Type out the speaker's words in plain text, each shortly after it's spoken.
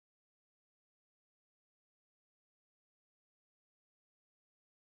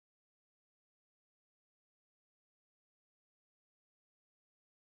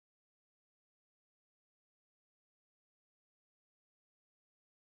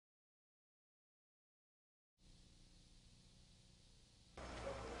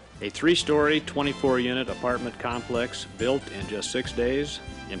A 3-story, 24-unit apartment complex built in just 6 days?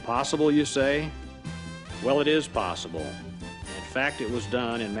 Impossible, you say? Well, it is possible. In fact, it was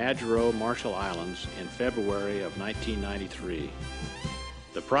done in Majuro, Marshall Islands in February of 1993.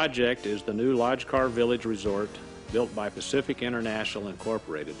 The project is the new Lodge Car Village Resort built by Pacific International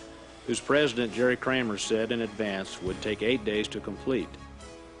Incorporated, whose president, Jerry Kramer, said in advance would take 8 days to complete.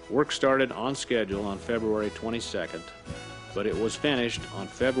 Work started on schedule on February 22nd, but it was finished on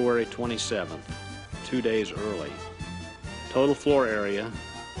February 27th, 2 days early. Total floor area,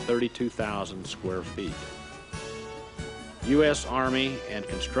 32,000 square feet. U.S. Army and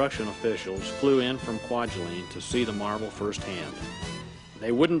construction officials flew in from Kwajalein to see the marvel firsthand.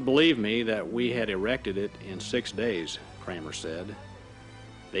 They wouldn't believe me that we had erected it in 6 days, Kramer said.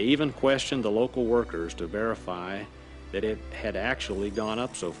 They even questioned the local workers to verify that it had actually gone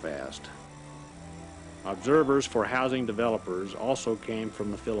up so fast. Observers for housing developers also came from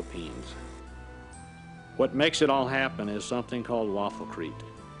the Philippines. What makes it all happen is something called Waffle-Crete,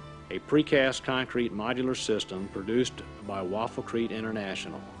 a precast concrete modular system produced by Waffle-Crete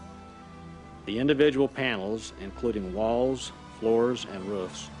International. The individual panels, including walls, floors, and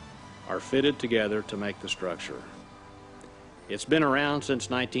roofs, are fitted together to make the structure. It's been around since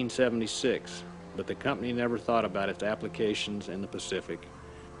 1976, but the company never thought about its applications in the Pacific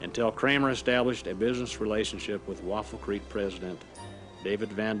until Kramer established a business relationship with Waffle-Crete president David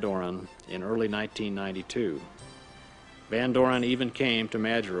Van Doren in early 1992. Van Doren even came to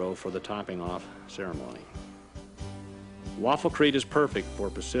Majuro for the topping off ceremony. Waffle-Crete is perfect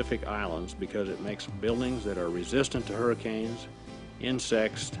for Pacific islands because it makes buildings that are resistant to hurricanes,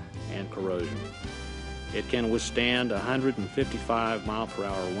 insects, and corrosion. It can withstand 155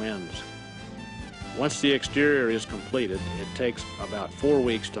 mile-per-hour winds. Once the exterior is completed, it takes about 4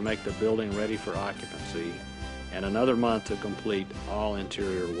 weeks to make the building ready for occupancy and another month to complete all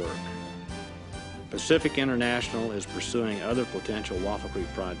interior work. Pacific International is pursuing other potential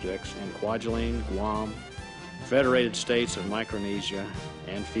Waffle-Crete projects in Kwajalein, Guam, Federated States of Micronesia,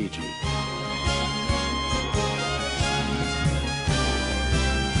 and Fiji.